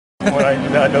What I do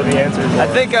not know the answer for. I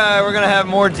think we're gonna have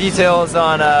more details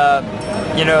on,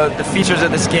 you know, the features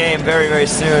of this game very, very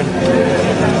soon.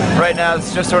 Right now,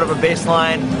 it's just sort of a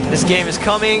baseline. This game is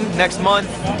coming next month,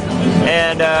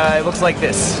 and it looks like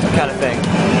this kind of thing.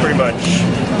 Pretty much.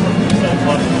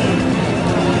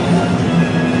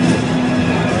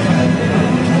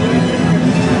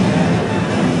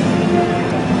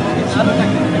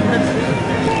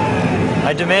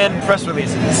 I demand press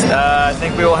releases. I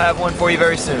think we will have one for you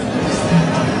very soon.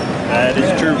 That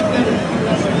is true.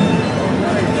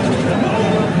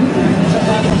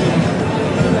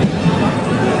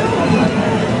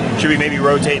 Should we maybe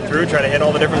rotate through, try to hit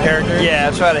all the different characters? Yeah,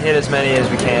 I'll try to hit as many as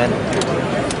we can.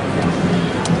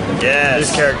 Yeah,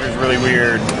 this character is really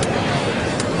weird.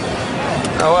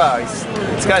 Oh wow,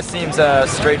 this guy seems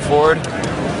straightforward.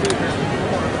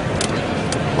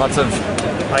 Lots of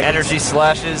energy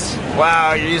slashes.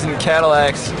 Wow, you're using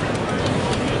Cadillacs.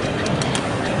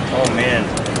 Oh man.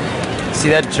 See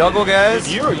that juggle, guys?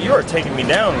 Dude, you are taking me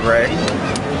down, Greg.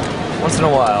 Once in a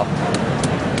while.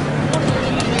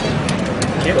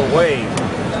 Get away.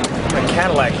 I'm gonna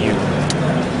Cadillac you.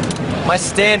 My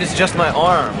stand is just my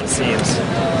arm, it seems.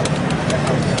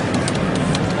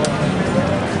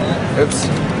 Oops.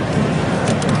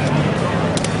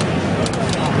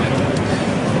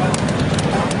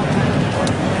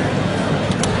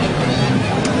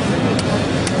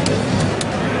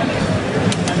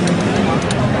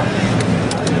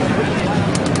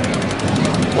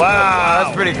 Wow,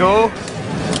 that's pretty cool.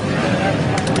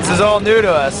 This is all new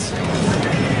to us.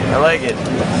 I like it.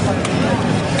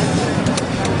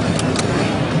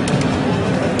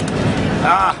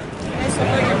 Ah!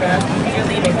 You're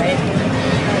leaving, right?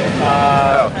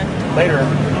 Later.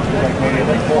 Like maybe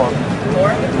like 4.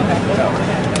 4?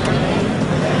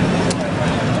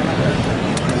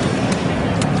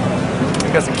 Okay.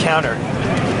 He got some counter.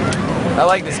 I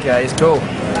like this guy, he's cool.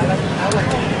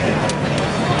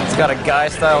 It's got a guy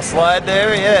style slide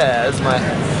there, yeah, that's my...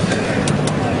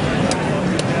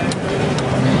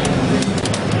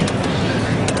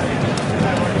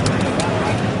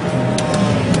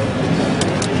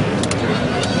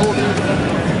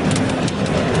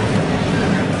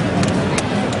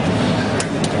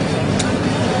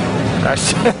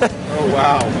 Oh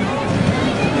wow.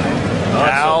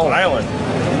 Ow. So violent.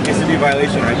 Used to be a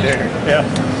violation right there. Yeah.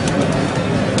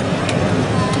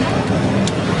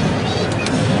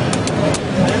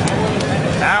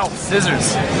 Ow,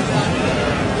 scissors.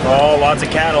 Oh, lots of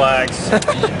Cadillacs.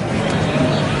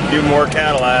 Do more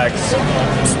Cadillacs.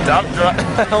 Stop.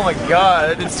 Oh my god,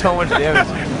 that did so much damage.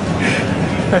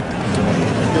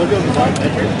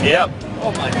 Yep.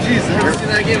 Oh my jeez, I haven't seen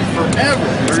that game forever.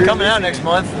 It's coming out next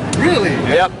month. Really?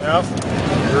 Yep.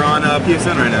 We're on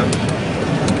PSN right now.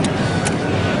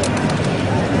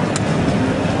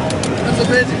 That's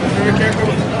amazing. My favorite character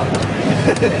was the dog.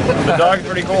 The dog's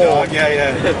pretty cool. Dog,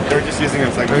 yeah. They're just using him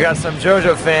like. We got some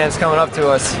Jojo fans coming up to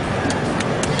us.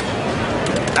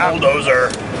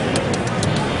 Bulldozer.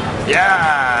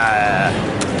 Yeah.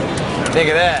 Think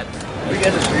of that. We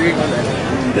guys are streaming on that.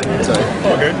 Sorry.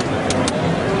 Oh, good.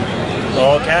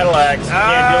 All Cadillacs. You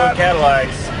can't deal with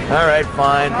Cadillacs. All right,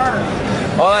 fine.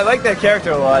 Well, I like that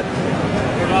character a lot.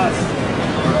 We're not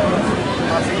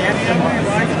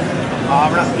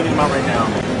giving them out right now.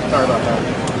 Sorry about that.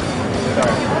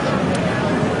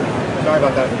 Sorry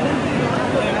about that.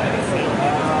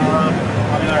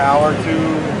 Probably another hour or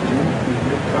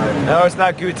 2. No, it's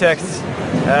not Gutex.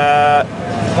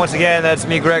 Once again, that's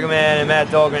me, Gregoman, and Matt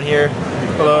Dahlgren here.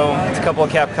 Hello. It's a couple of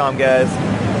Capcom guys.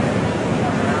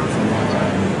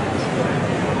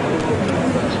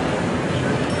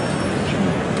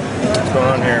 What's going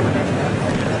on here?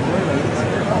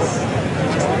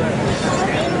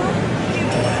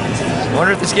 I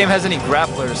wonder if this game has any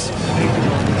grapplers.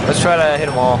 Let's try to hit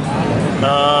them all.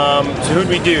 So who'd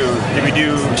we do? Did we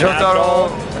do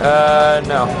Jotaro?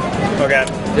 No. Okay.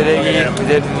 We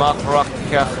did I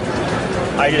Makraka.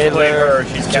 just played her.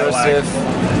 She's Cadillac. Joseph.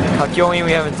 Kakyoin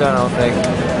we haven't done, I don't think.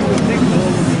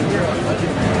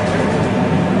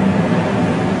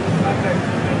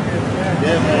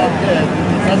 Yeah, man.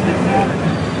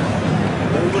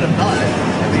 We would have thought.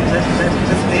 I mean,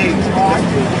 just big.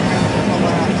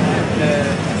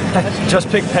 Just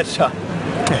pick Pet Shop.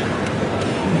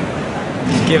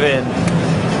 Give in.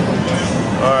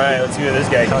 Alright, let's see what this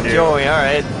guy can do. Kakyoin,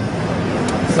 alright.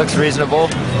 Looks reasonable.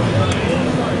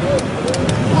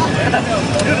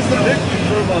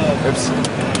 Oops.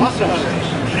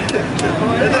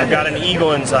 I've got an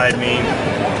eagle inside me.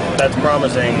 That's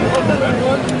promising.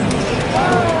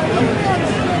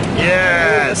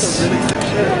 Yes!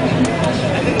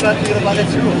 I think about thinking about it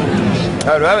too.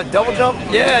 Oh, do I have a double jump?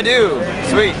 Yeah, I do.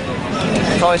 Sweet.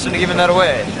 Probably shouldn't have given that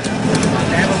away.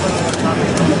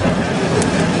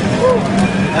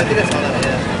 I think I saw that,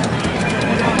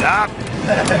 yeah. Ah.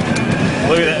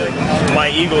 Look at that. My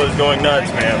eagle is going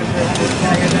nuts, man.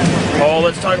 Oh,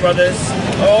 let's talk about this.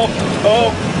 Oh.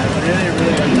 Really,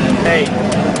 really good. Hey.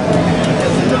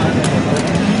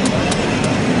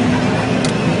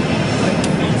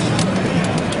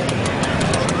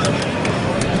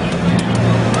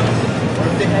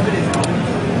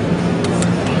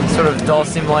 Sort of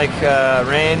Dulcim-like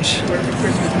range.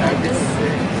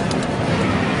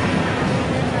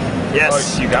 Yes.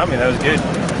 Oh, you got me. That was good.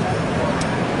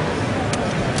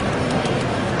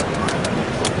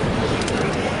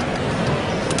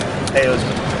 Hey, let's.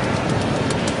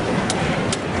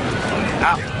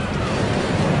 Ow.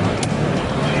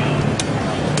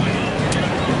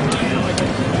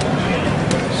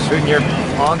 Shooting your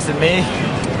honks at me.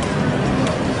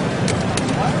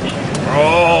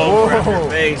 Oh, grab Whoa. your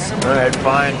face. Alright,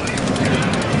 fine.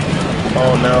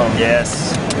 Oh no.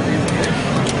 Yes.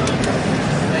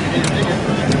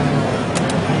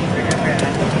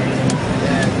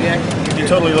 You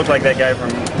totally look like that guy from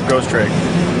Ghost Trick.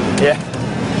 Yeah.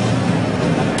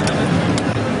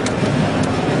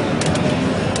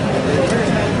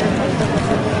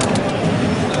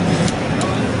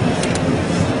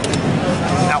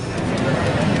 Ow.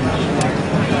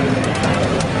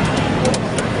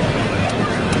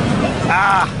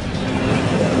 Ah!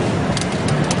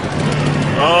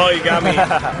 Oh, you got me.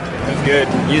 That's good.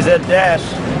 Use that dash.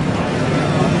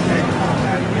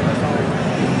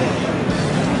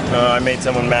 I made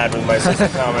someone mad with my sister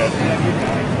comment.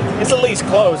 It's at least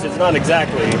close. It's not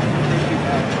exactly.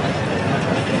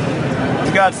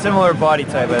 You've got similar body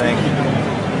type, I think.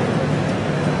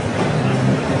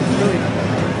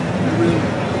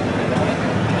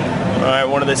 All right,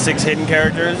 one of the 6 hidden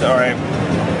characters. All right,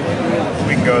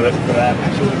 we can go for that.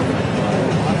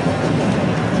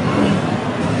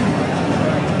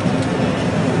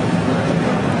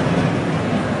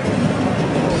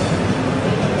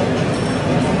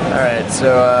 Alright, so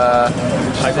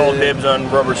I call dibs on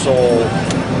Rubber Soul.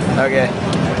 Okay.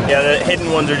 Yeah, the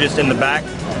hidden ones are just in the back.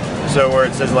 So where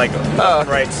it says like Oh.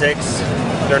 right 6,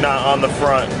 they're not on the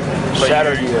front. But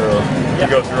Shadow you Dio.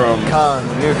 go through them. Kan,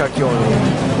 Mirkakyono.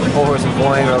 Full Horse of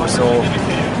Void, Rubber Soul.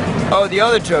 Oh, the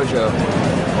other Jojo.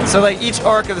 So like each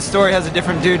arc of the story has a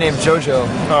different dude named Jojo.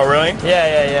 Oh, really?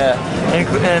 Yeah.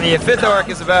 And the 5th arc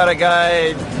is about a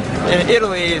guy in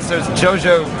Italy, so it's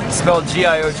Jojo spelled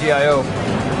Gio.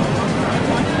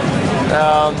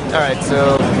 Alright,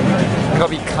 so I'll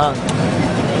be Kang.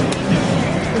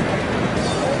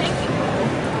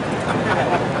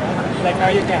 Like how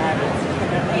you can have it.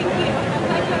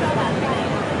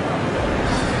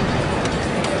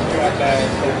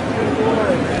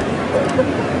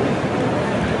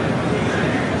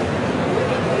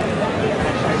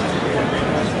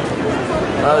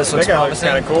 Oh, this looks That guy looks promising.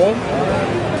 kind of cool.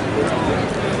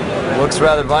 Looks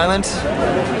rather violent.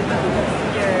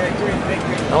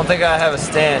 I don't think I have a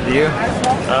stand, do you?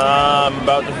 I'm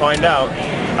about to find out.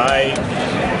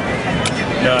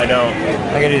 No, I don't.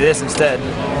 I can do this instead.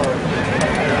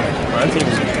 That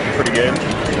seems pretty good.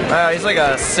 Wow, he's like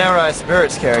a Samurai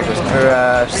Spirits character,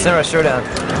 or Samurai Showdown.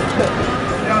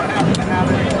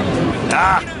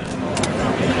 Ah!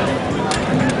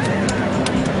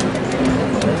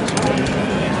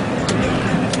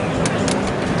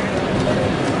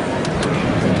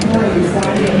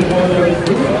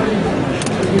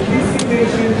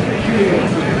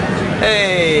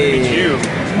 Hey! You.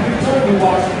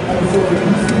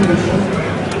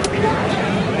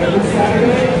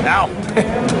 Ow!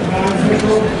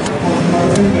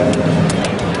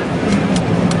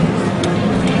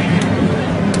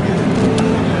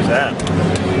 Who's that?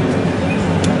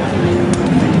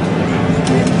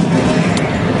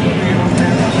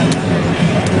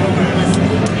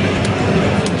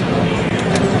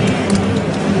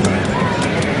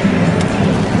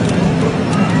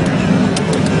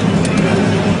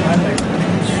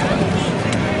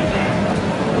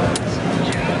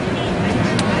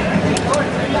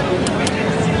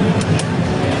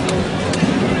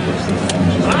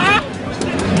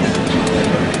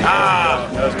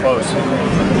 That was close.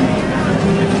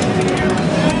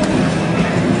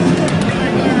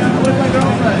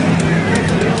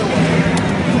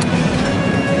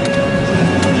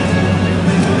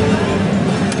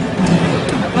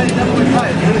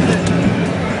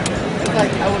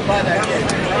 I would buy that game.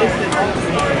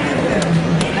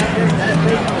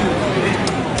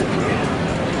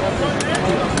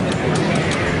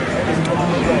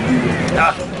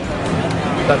 Ah!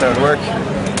 Thought that would work.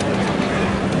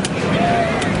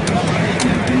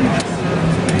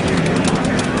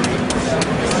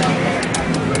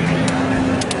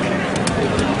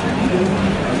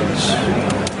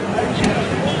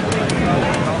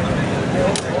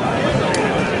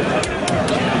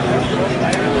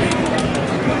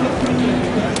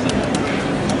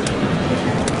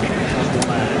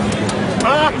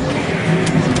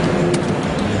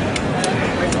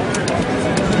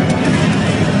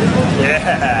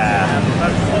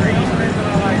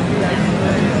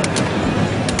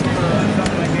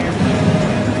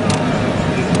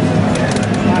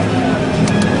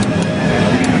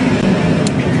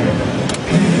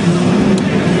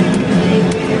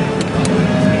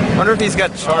 he's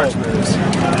got charge moves.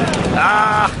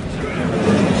 Ah!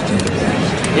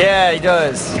 Yeah, he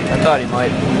does. I thought he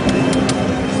might.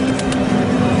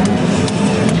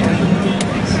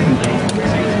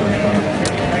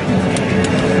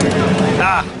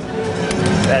 Ah!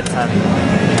 Bad timing.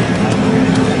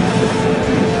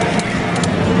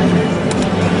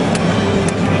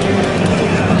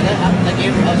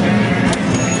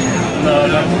 No,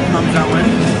 comes out when?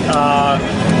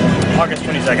 August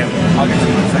 22nd. August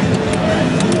 22nd.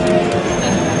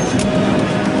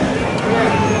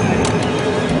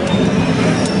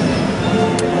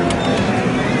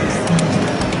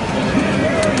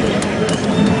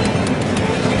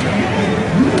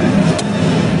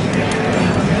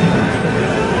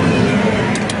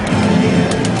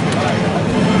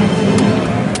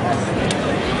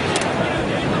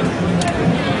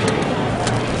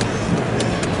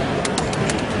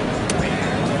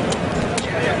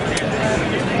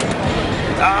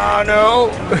 Oh no!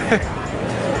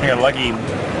 I got lucky.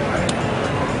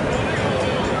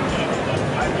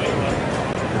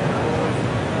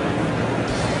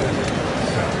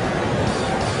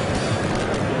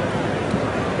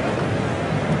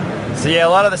 So yeah, a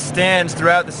lot of the stands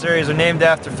throughout the series are named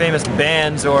after famous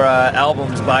bands or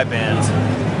albums by bands,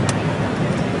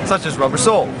 such as Rubber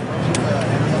Soul.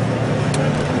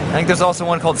 I think there's also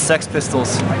one called Sex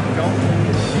Pistols.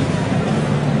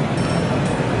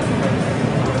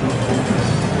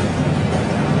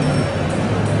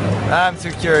 I'm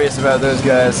too curious about those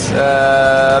guys.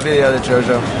 I'll be the other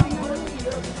Jojo.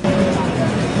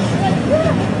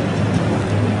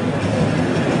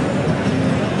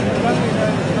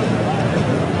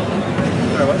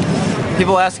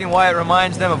 People asking why it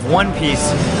reminds them of One Piece.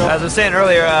 As I was saying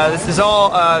earlier, this is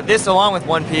all this along with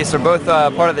One Piece are both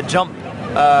part of the Jump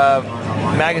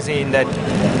magazine, that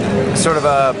sort of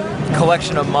a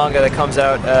collection of manga that comes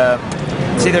out.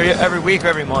 It's either every week or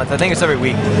every month. I think it's every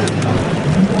week.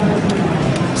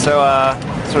 So,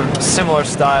 sort of similar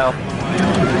style.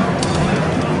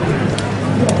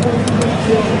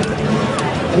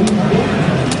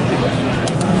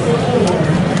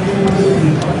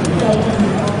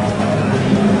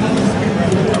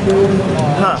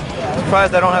 Huh.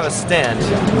 Surprised I don't have a stand.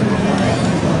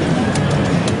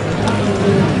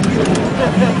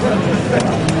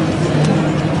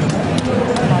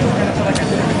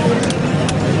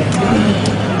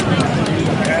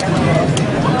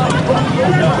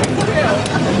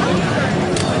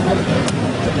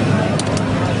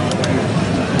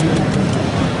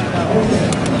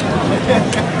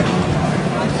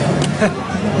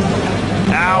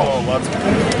 Ow! Oh, let's go.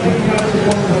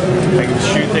 I can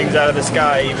shoot things out of the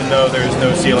sky even though there's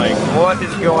no ceiling. What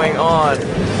is going on?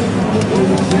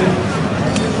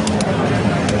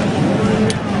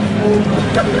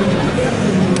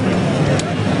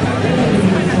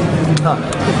 Huh.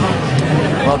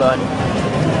 Well done.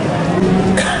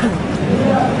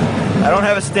 I don't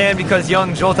have a stand because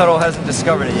young Jotaro hasn't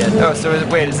discovered it yet. Oh, so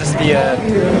wait, is this the?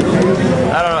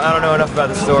 I don't know enough about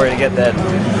the story to get that.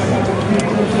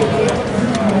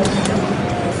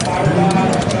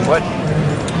 What?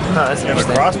 Huh, that's You have a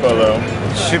interesting. crossbow though.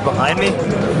 Shoot behind me?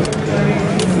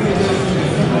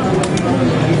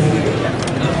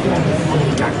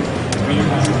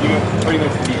 Pretty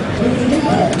much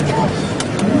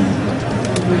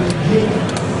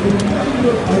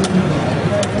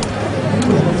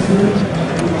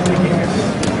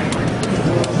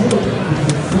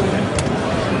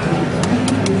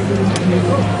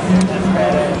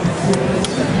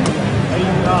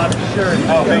Sure.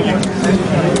 Oh, thank you.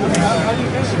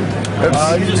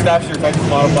 You just after I just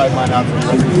modified mine out.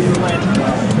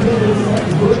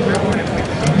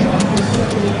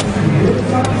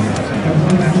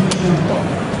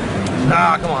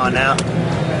 Ah, come on now.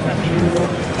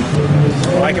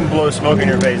 I can blow smoke in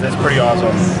your face. That's pretty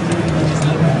awesome.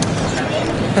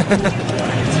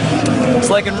 It's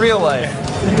like in real life.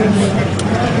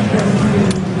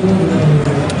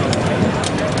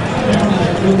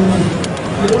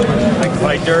 I can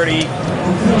fight dirty.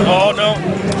 Oh no!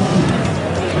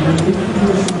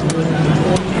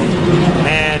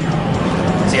 And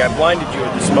See, I blinded you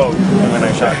with the smoke when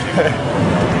I shot you.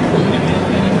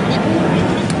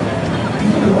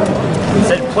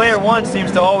 said player one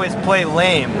seems to always play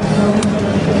lame.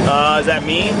 Is that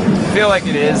me? I feel like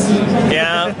it is.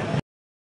 Yeah.